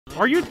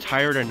Are you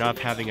tired of not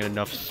having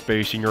enough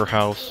space in your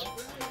house?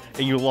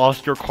 And you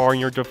lost your car and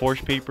your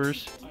divorce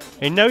papers?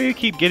 And now you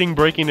keep getting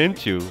breaking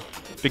into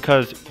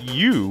because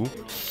you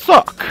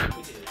suck!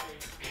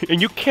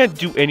 And you can't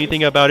do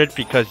anything about it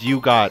because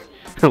you got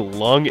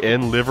lung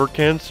and liver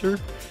cancer?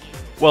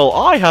 Well,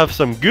 I have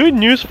some good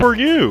news for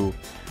you!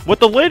 With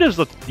the latest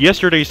of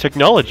yesterday's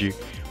technology,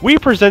 we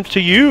present to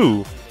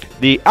you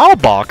the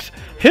Owlbox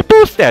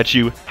Hippo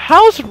Statue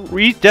House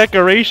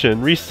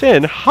Redecoration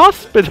Rescind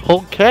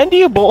Hospital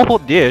Candy Bowl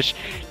Dish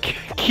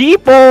Key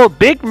Bowl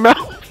Big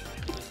Mouth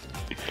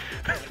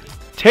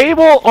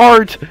Table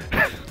Art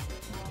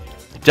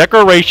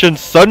Decoration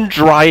Sun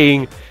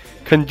Drying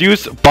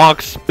Conduce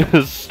Box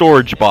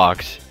Storage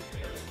Box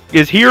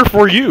is here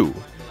for you.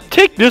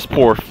 Take this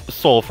poor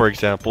soul for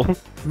example.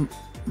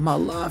 My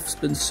life's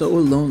been so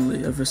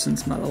lonely ever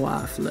since my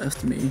wife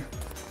left me.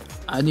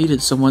 I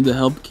needed someone to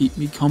help keep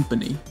me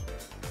company.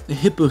 The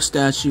Hippo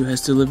statue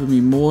has delivered me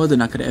more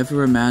than I could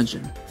ever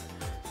imagine.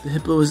 The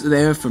Hippo is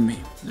there for me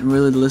and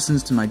really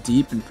listens to my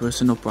deep and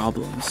personal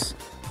problems.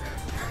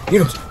 You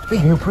know,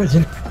 speaking of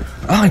prison,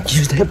 I like to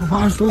use the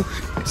hippopotamus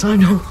because I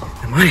know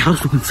that my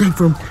house will be safe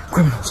from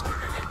criminals.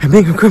 And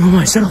being a criminal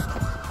myself,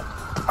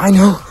 I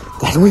know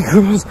that we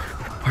criminals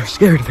are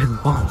scared of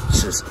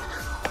hippopotamuses.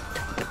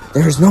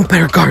 There is no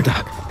better guard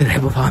dog than a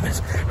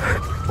hippopotamus.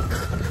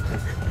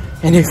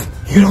 And if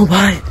you don't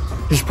buy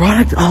this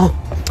product, I'll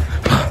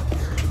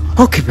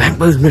get back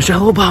with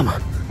Michelle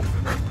Obama.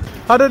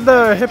 How did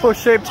the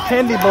hippo-shaped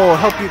candy bowl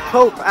help you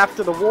cope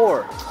after the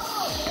war?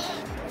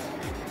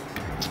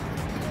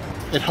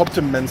 It helped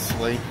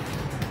immensely.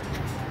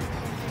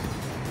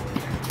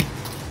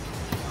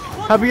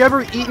 Have you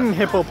ever eaten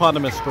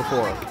hippopotamus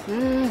before?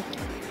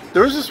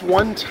 There was this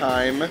one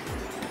time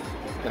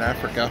in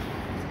Africa.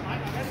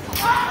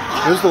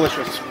 It was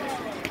delicious.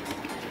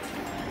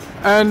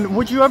 And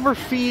would you ever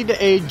feed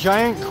a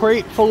giant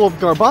crate full of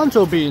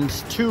garbanzo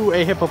beans to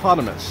a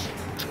hippopotamus?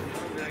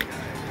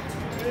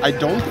 I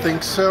don't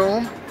think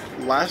so.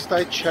 Last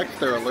I checked,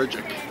 they're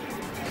allergic.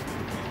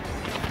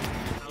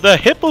 The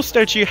Hippo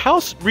Statue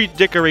House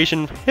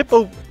Redecoration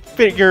Hippo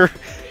figure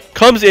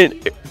comes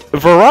in a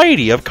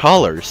variety of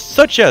colors,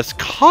 such as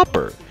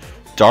copper,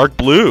 dark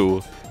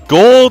blue,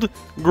 gold,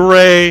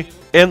 gray,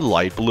 and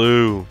light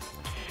blue.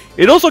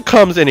 It also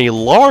comes in a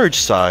large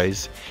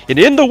size, and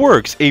in the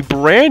works, a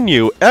brand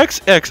new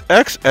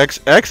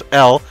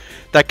XXXXXL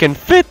that can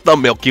fit the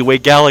Milky Way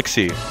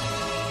galaxy.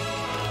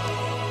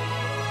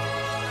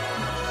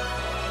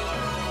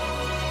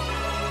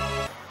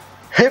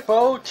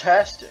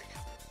 Hippo-tastic.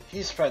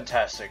 He's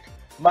fantastic.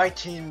 My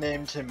team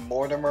named him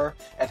Mortimer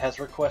and has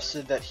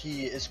requested that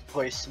he is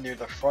placed near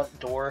the front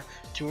door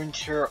to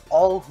ensure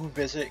all who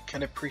visit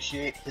can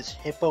appreciate his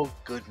hippo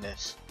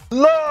goodness.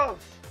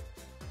 Love!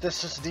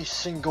 This is the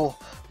single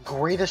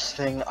greatest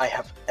thing I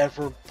have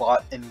ever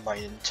bought in my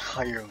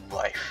entire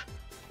life.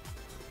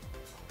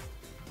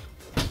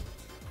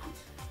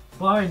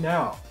 Buy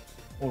now,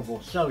 or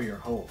we'll sell your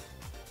home.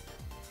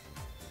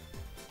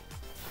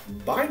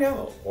 Buy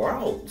now, or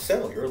I'll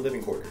sell your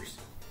living quarters.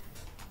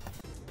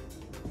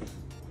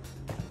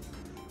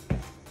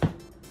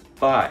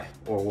 Buy,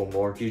 or we'll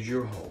mortgage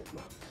your home.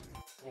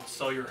 We'll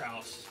sell your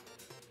house.